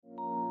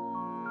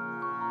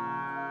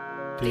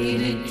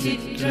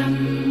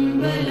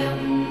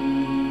திருச்சிற்றம்பலம்.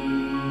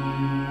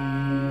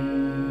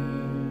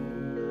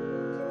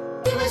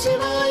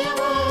 சிவசிவாய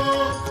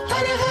ஓம்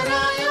ஹர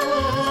ஹராய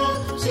ஓம்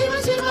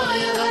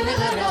சிவசிவாய ஹர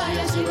ஹராய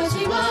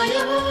சிவசிவாய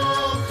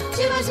ஓம்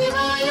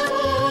சிவசிவாய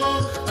ஓம்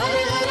ஹர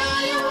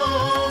ஹராய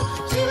ஓம்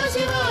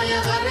சிவசிவாய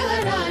ஹர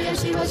ஹராய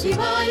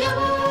சிவசிவாய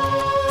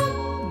ஓம்.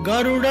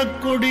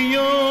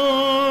 கருடக்கொடியோ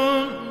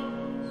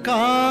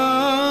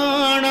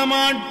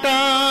காணமாட்டா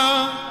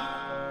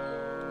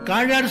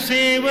கழற்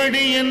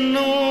சேவடி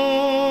என்னோ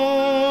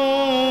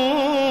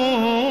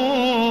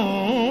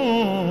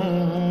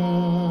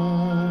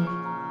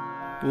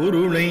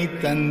பொருளை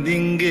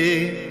தந்திங்கு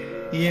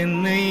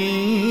என்னை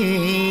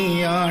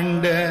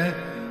ஆண்ட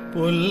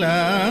பொல்லா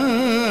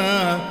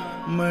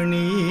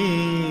மணியோ.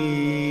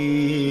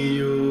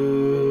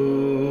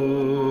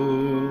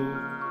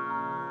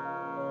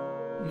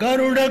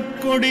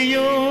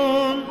 கருடக்கொடியோ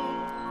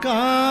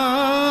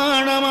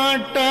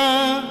காணமாட்டா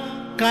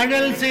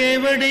கடல்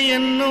சேவடி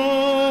என்னோ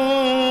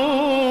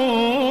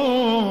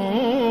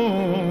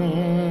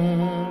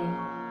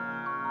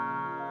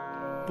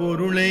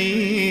பொருளை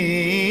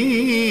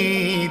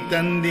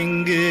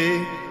தந்திங்கு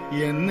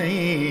என்னை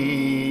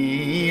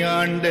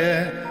ஆண்ட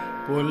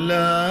பொல்லாமணியேயோ.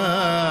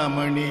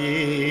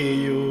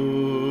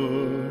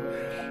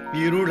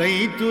 இருளை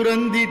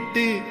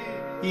துறந்திட்டு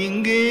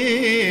இங்கே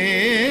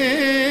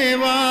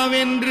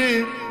வாவென்று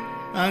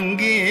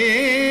அங்கே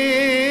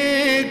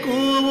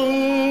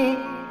கூவும்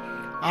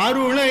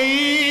அருளை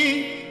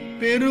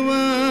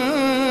பெறுவான்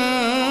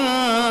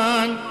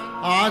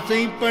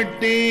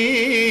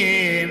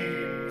ஆசைப்பட்டேன்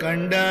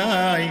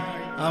கண்டாய்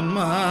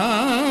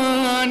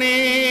அம்மானே.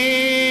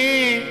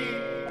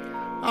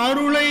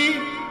 அருளை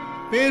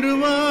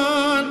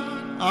பெறுவான்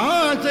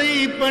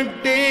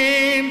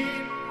ஆசைப்பட்டேன்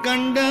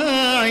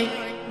கண்டாய்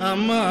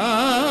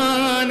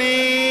அம்மானே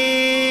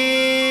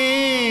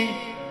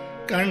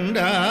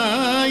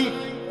கண்டாய்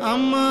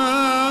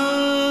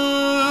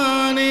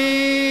அம்மானே.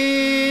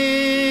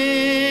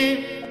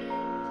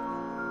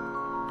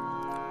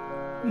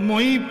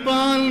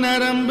 மொய்ப்பால்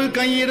நரம்பு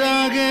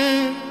கயிறாக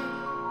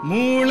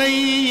மூளை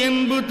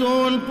என்பு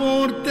தோல்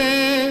போர்த்த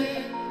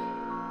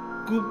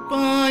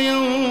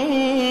குப்பாயம்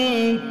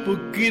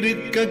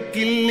புக்கிருக்க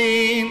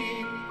கில்லேன்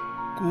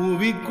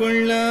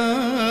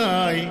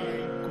கூவிக்கொள்ளாய்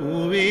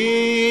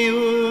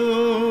கூவேவோ.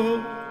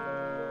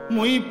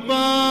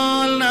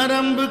 மொய்ப்பால்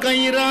நரம்பு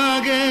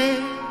கயிறாக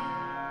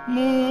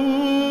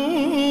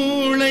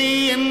மூளை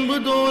என்பு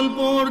தோல்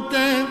போர்த்த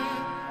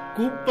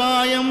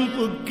குப்பாயம்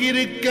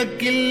புக்கிருக்க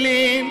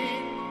கில்லேன்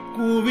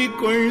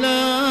கூவிக்கொள்ளாய்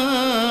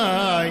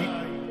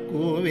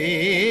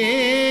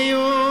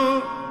கூவேயோ.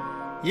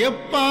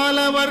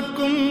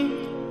 எப்பாலவர்க்கும்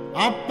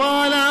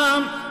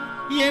அப்பாலாம்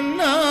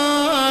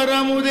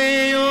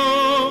என்னாரமுதேயோ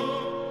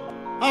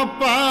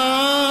அப்பா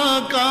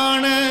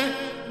காண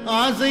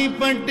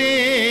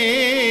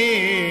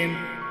ஆசைப்பட்டேன்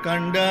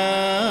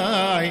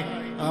கண்டாய்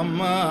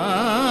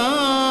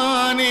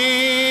அம்மானே.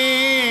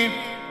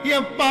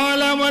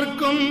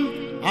 எப்பாலவர்க்கும்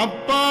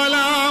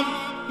அப்பாலாம்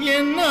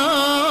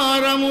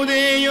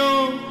என்னாரமுதேயோ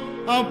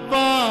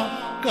அப்பா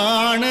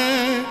காண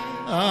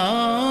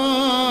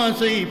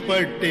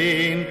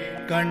ஆசைப்பட்டேன்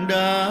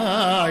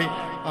கண்டாய்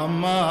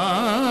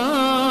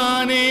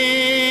அம்மானே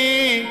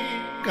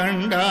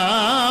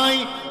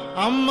கண்டாய்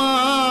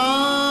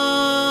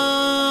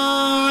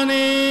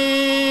அம்மானே.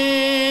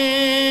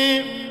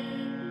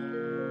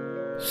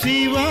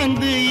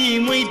 சீவாந்து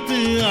இமைத்து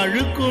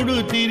அழுக்கொடு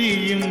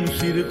திரியும்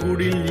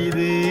சிறுகுடில்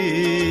இது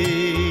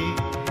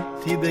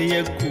சிதைய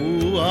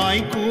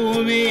கூவாய்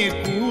கூவே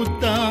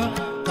கூத்தா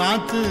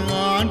காத்து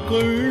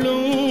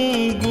ஆட்கொள்ளும்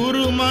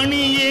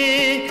குருமணியே.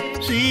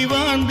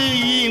 சீவாந்து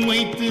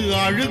இமைத்து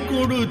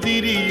அழுக்கொடு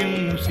திரியும்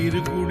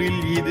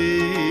சிறுகுடில் இது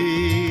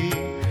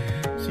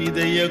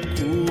சிதைய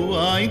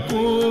கூவாய்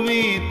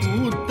கூவே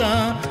கூத்தா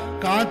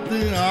காத்து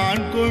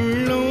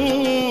ஆட்கொள்ளும்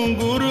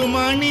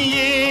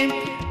குருமணியே.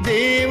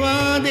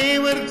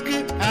 தேவாதேவர்க்கு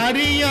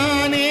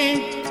அறியானே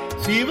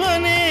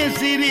சிவனே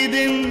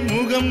சிறிதென்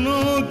முகம்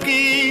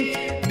நோக்கி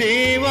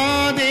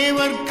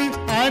தேவாதேவர்க்கு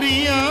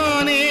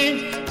அறியானே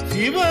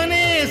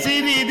சிவனே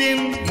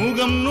சிறிதென்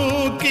முகம்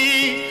நோக்கி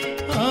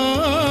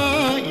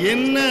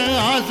என்ன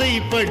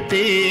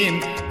ஆசைப்பட்டேன்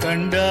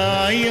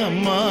கண்டாய்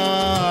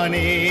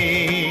அம்மானே.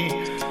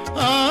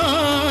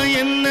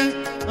 என்ன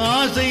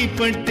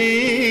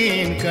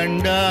ஆசைப்பட்டேன்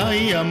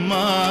கண்டாய்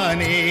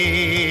அம்மானே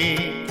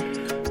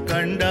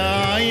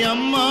கண்டாய்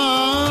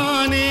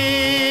அம்மானே.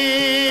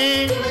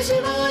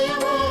 சிவசிவாய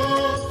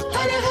ஓம்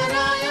ஹர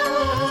ஹராய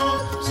ஓம்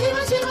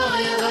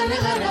சிவசிவாய ஹர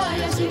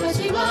ஹராய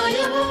சிவசிவாய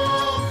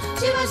ஓம்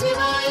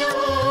சிவசிவாய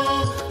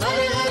ஓம்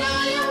ஹர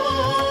ஹராய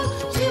ஓம்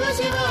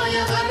சிவசிவாய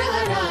ஹர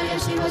ஹராய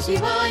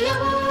சிவசிவாய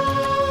ஓம்.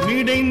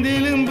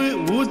 மிடைந்தெலும்பு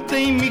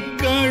ஊத்தை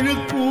மிக்காழு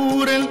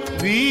கூறல்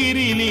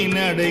வீரிலி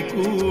நடை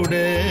கூட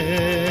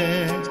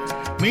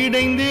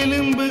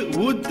மிடைந்தெலும்பு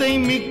ஊத்தை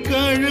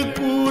மிக்காழு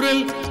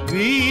கூறல்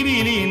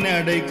வீரிலி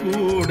நடை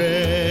கூட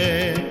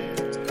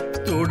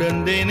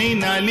தொடர்ந்தனை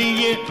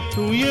நலிய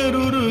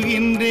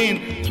துயருகின்றேன்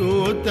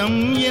சோத்தம்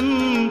என்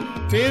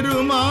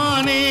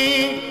பெருமானே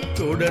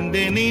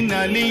தொடர்ந்து நீ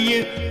நலிய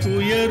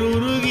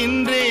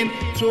துயருகின்றேன்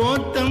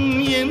சோத்தம்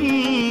என்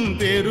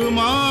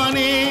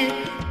பெருமானே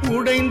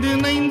உடைந்து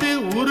நைந்து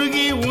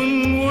உருகி உன்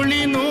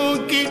ஒளி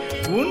நோக்கி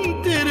உன்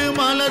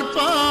திருமலர்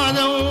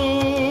பாதம்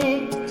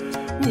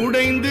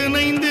உடைந்து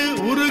நைந்து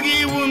உருகி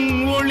உன்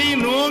ஒளி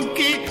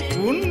நோக்கி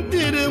உன்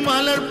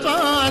திருமலர்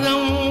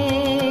பாதம்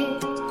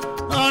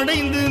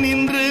அடைந்து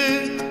நின்று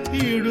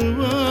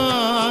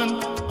இடுவான்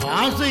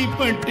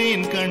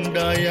ஆசைப்பட்டேன்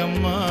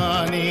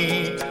கண்டாயம்மானே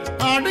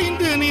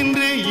அடைந்து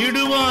நின்று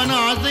இடுவான்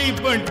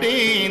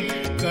ஆசைப்பட்டேன்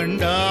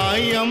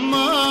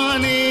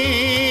கண்டாயம்மானே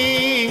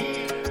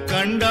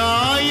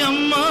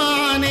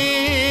கண்டாயம்மானே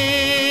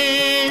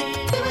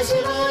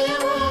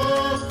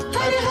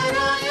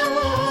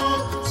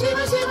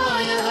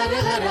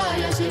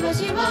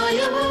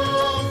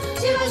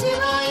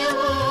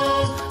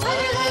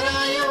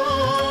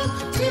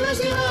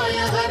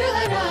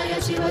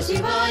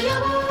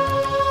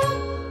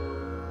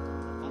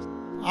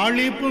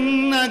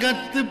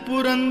அழிப்புன்னகத்து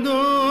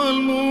புறந்தோல்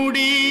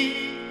மூடி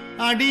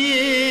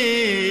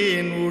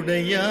அடியேன்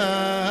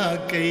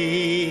உடையாக்கை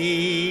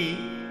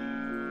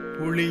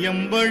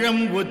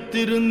புளியம்பழம்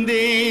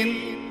ஒத்திருந்தேன்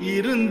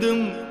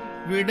இருந்தும்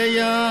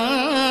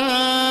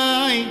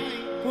விடையாய்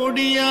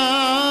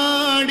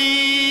பொடியாடி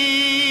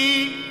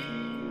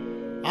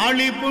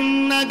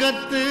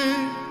அழிப்புன்னகத்து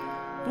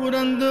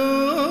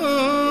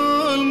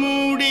புறந்தோல்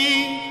மூடி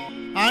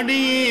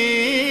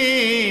அடியேன்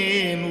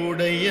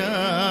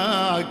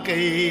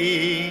உடையாக்கை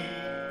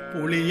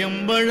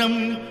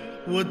புளியம்பழம்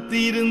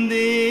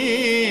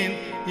ஒத்திருந்தேன்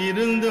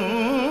இருந்தும்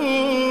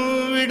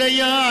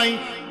விடையாய்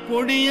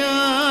பொடியாடி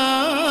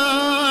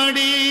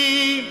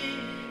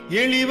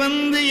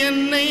எளிவந்து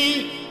என்னை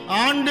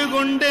ஆண்டு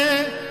கொண்ட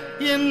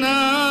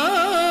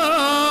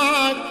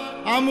என்னார்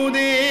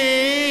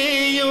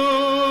அமுதேயோ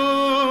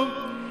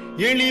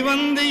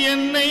எளிவந்து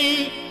என்னை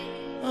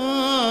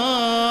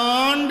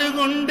ஆண்டு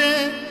கொண்ட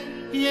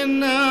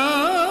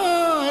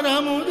என்னார்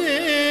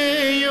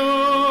அமுதேயோ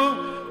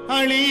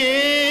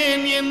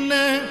அழியேன் என்ன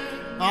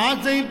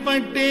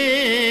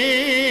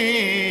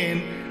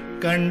ஆசைப்பட்டேன்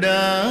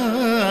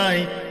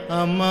கண்டாய்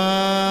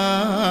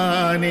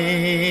அம்மானே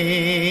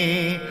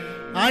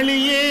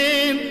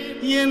அழியேன்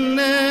என்ன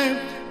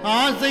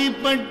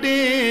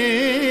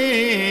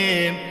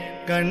ஆசைப்பட்டேன்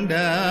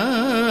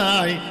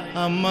கண்டாய்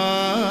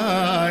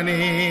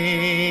அம்மானே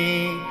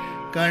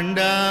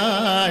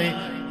கண்டாய்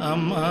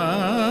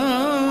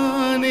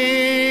அம்மானே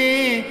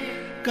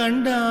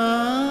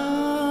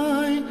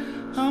கண்டாய்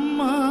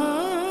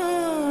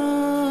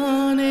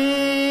அம்மானே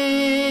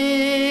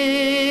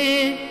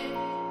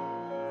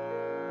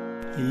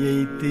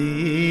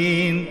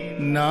எய்த்தேன்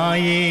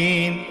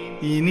நாயேன்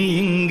இனி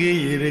இங்கு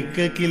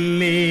இருக்க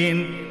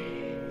கில்லேன்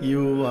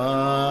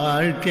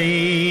இவ்வாழ்க்கை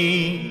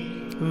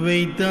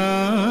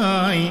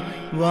வைத்தாய்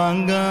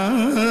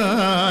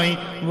வாங்காய்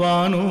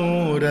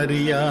வானோர்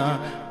அறியா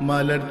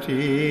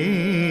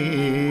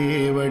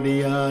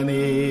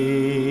மலர்ச்சேவடியானே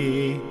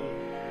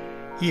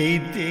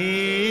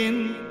எய்த்தேன்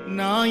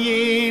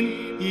நாயேன்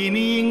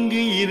இனி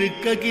இங்கு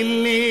இருக்க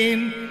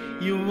கில்லேன்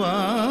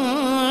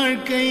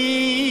இவ்வாழ்க்கை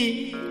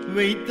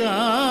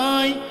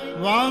வைத்தாய்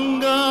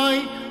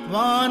வாங்காய்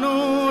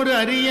வானோர்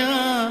அறியா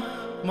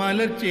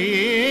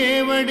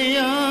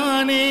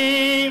மலர்ச்சேவடியானே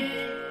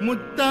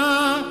முத்தா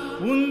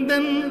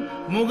உந்தன்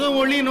முக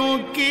ஒளி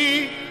நோக்கி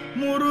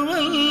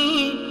முறுவல்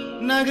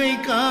நகை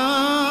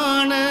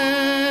காண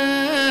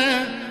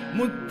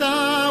முத்தா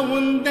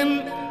உந்தன்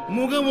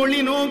முக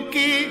ஒளி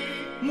நோக்கி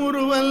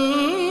முறுவல்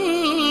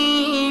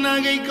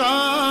நகை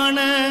காண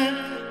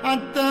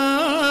அத்தா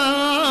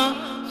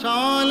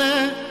சால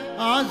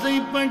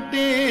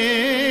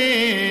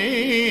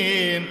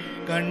ஆசைப்பட்டேன்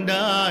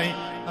கண்டாய்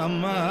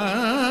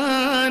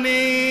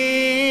அம்மானே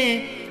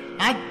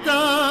அத்தா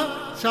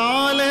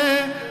சால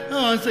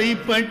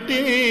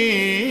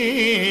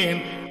ஆசைப்பட்டேன்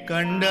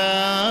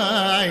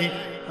கண்டாய்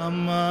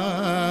அம்மானே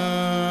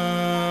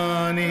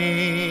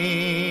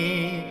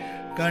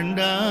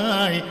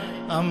கண்டாய்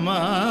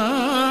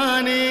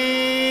அம்மானே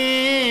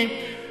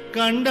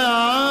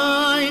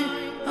கண்டாய்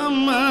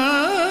அம்மானே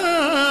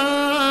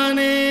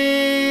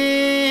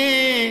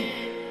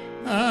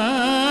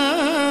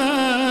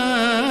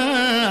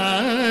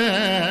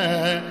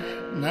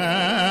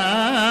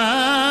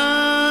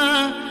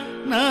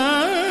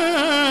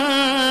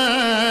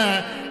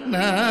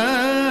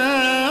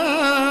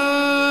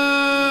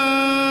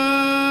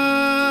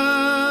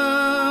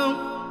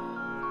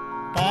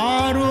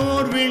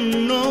பாரோர்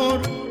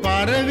விண்ணோர்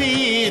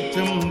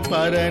பரவீற்றும்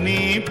பரணி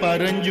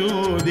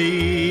பரஞ்சோதி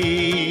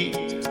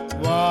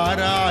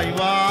வாராய்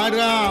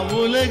வாரா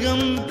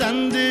உலகம்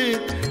தந்து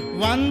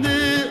வந்து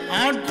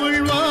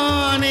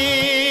ஆட்கொள்வானே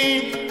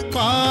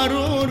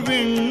பாரோர்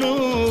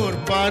விண்ணோர்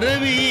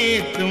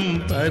பரவீற்றும்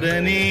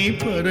பரணி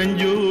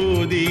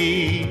பரஞ்சோதி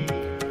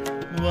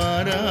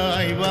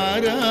வாராய்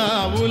வாரா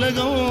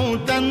உலகம்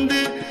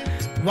தந்து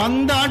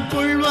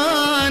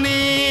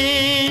வந்தாட்கொள்வானே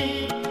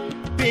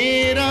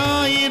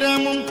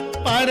பேராயிரமும்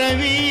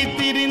பரவி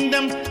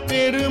திரிந்தம்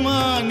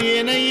பெருமான்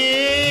என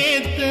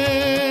ஏத்த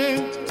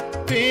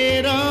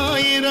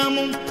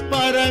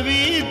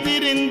பரவி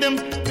திரிந்தும்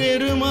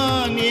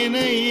பெருமான் என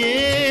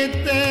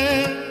ஏத்த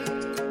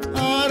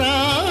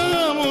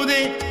ஆறாமுதே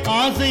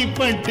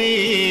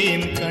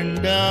ஆசைப்பட்டேன்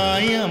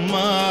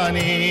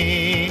கண்டாயம்மானே.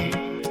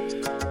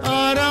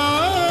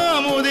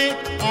 ஆறாமுதே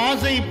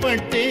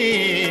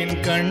ஆசைப்பட்டேன்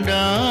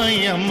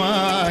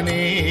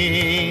கண்டாயம்மானே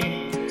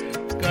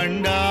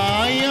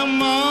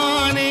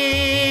கண்டாயம்மானே.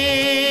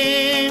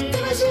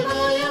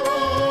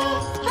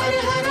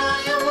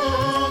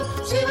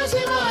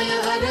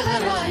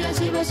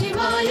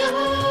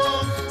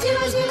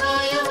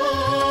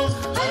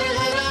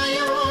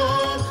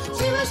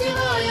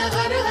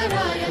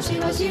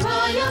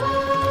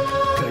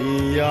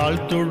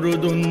 கையால்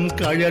தொழுதும்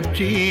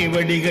கழற்றி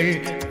வடிகள்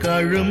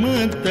கழும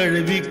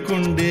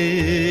தழுவிக்கொண்டு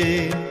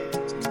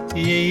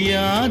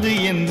எய்யாது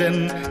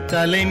எந்தன்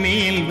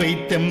தலைமேல்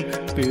வைத்தம்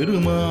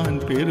பெருமான்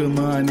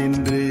பெருமான்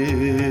என்று.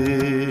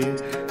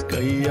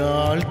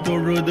 கையால்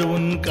தொழுது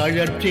உன்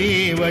கழற்றி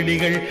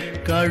வடிகள்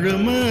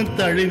கழும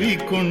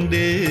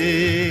தழுவிக்கொண்டு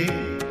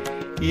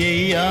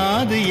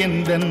எய்யாது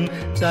எந்தன்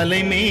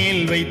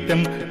தலைமேல்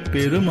வைத்தம்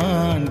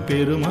பெருமான்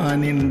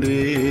பெருமான் என்று.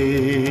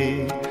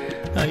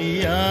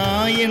 ஐயா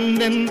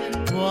எந்தன்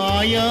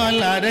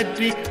வாயால்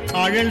அரற்றி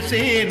அழல்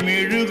சேர்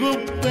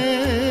மெழுகுப்ப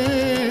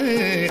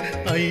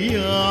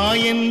ஐயா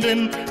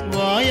என்றன்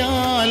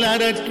வாயால்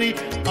அரற்றி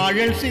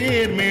அழல்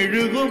சேர்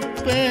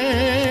மெழுகுப்ப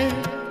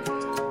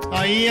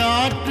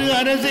ஐயாற்று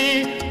அரசே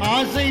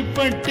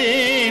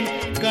ஆசைப்பட்டேன்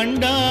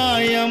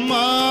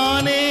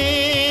கண்டாயம்மானே.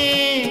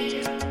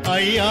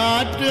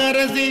 ஐயாற்று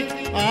அரசே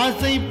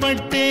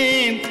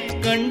ஆசைப்பட்டேன்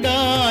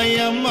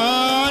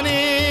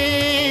கண்டாயம்மானே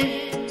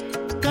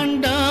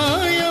கண்டாயம்மானே.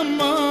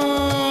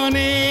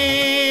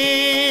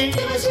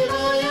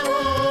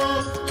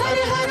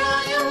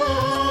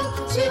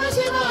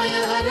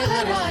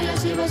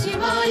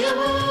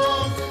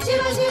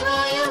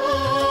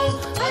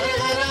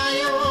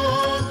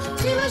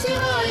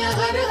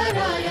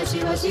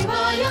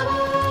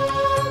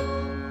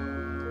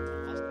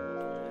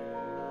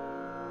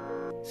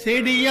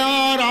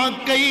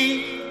 செடியாராக்கை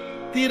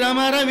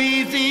திறமர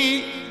வீசி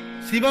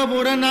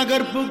சிவபுர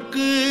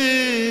நகர்ப்புக்கு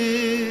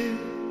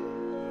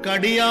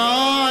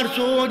கடியார்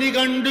சோதி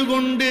கண்டு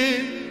கொண்டு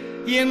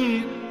என்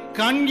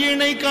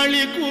கண்கிணை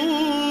களி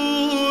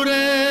கூற.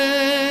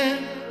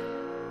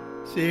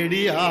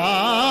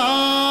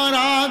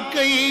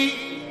 செடியாராக்கை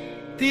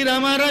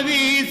திறமர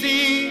வீசி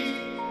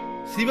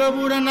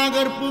சிவபுர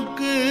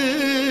நகர்ப்புக்கு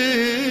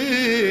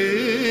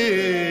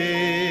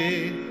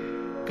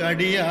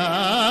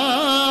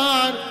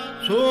கடியார்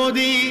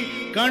சோதி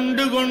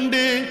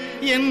கண்டுகொண்டு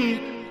என்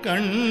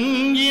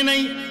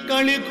கண்கிணை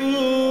களி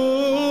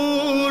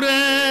கூற.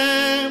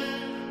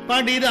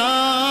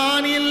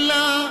 படிதான்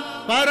இல்லா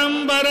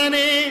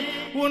பரம்பரனே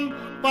உன்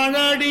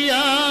பழடியார்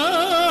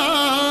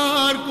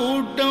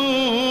கூட்டம்.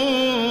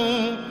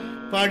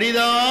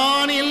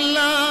 படிதான்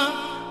இல்லா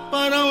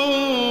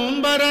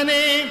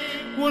பரம்பரனே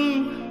உன்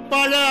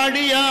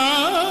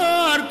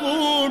பழடியார்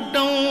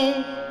கூட்டம்.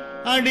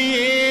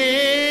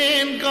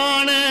 அடியேன்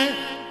காண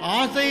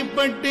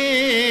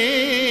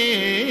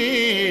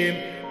ஆசைப்பட்டேன்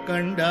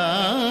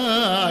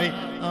கண்டாய்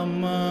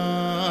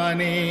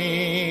அம்மானே.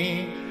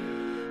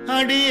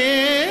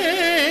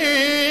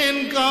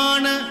 அடியேன்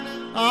காண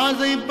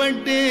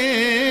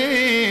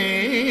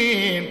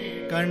ஆசைப்பட்டேன்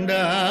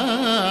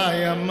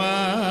கண்டாய்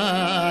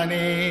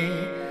அம்மானே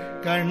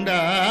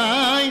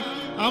கண்டாய்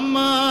அம்மானே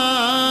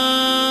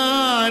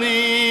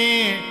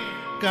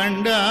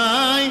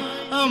கண்டாய்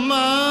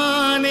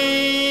அம்மானே.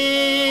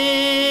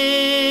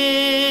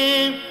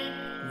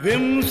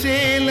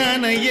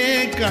 வெம்சேலனைய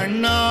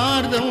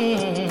கண்ணார்தம்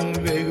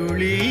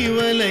வெகுளி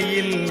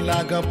வலையில்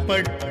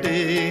அகப்பட்டு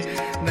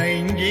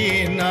நைங்கே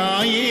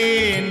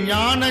நாயேன்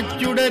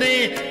ஞானச்சுடரே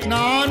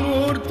நான்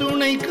ஓர்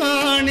துணை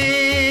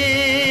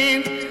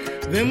காணேன்.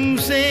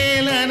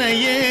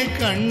 வெம்சேலனைய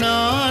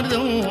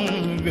கண்ணார்தம்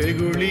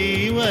வெகுளி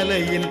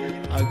வலையில்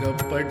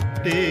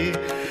அகப்பட்டு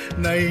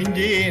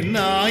நைஞ்சே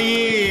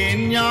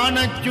நாயேன்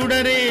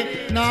ஞானச்சுடரே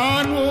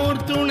நான்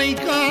ஓர் துணை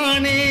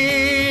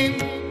காணேன்.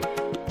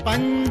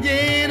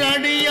 பஞ்சேர்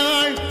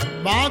அடியாள்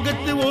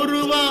பாகத்து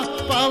ஒருவா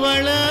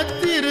பவள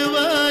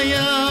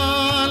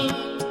திருவாயால்.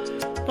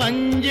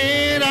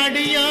 பஞ்சேர்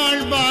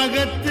அடியாள்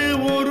பாகத்து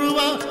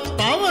ஒருவா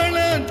பவள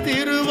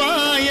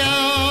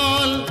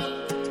திருவாயால்.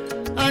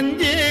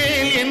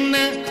 அஞ்சேல் என்ன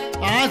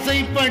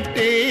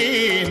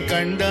ஆசைப்பட்டேன்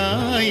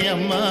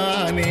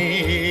கண்டாயம்மானே.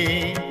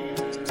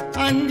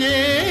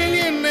 அஞ்சேல்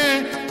என்ன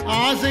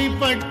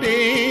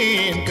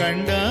ஆசைப்பட்டேன்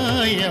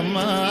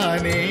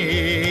கண்டாயம்மானே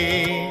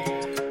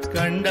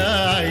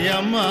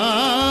கண்டாயம்மானே.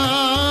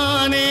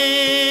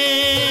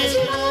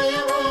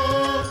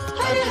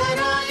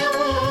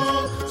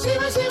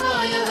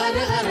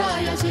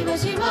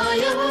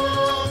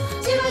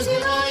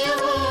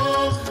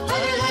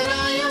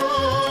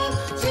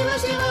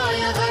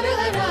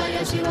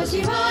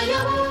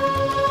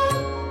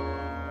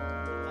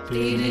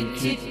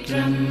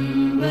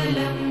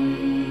 திருச்சிற்றம்பலம்.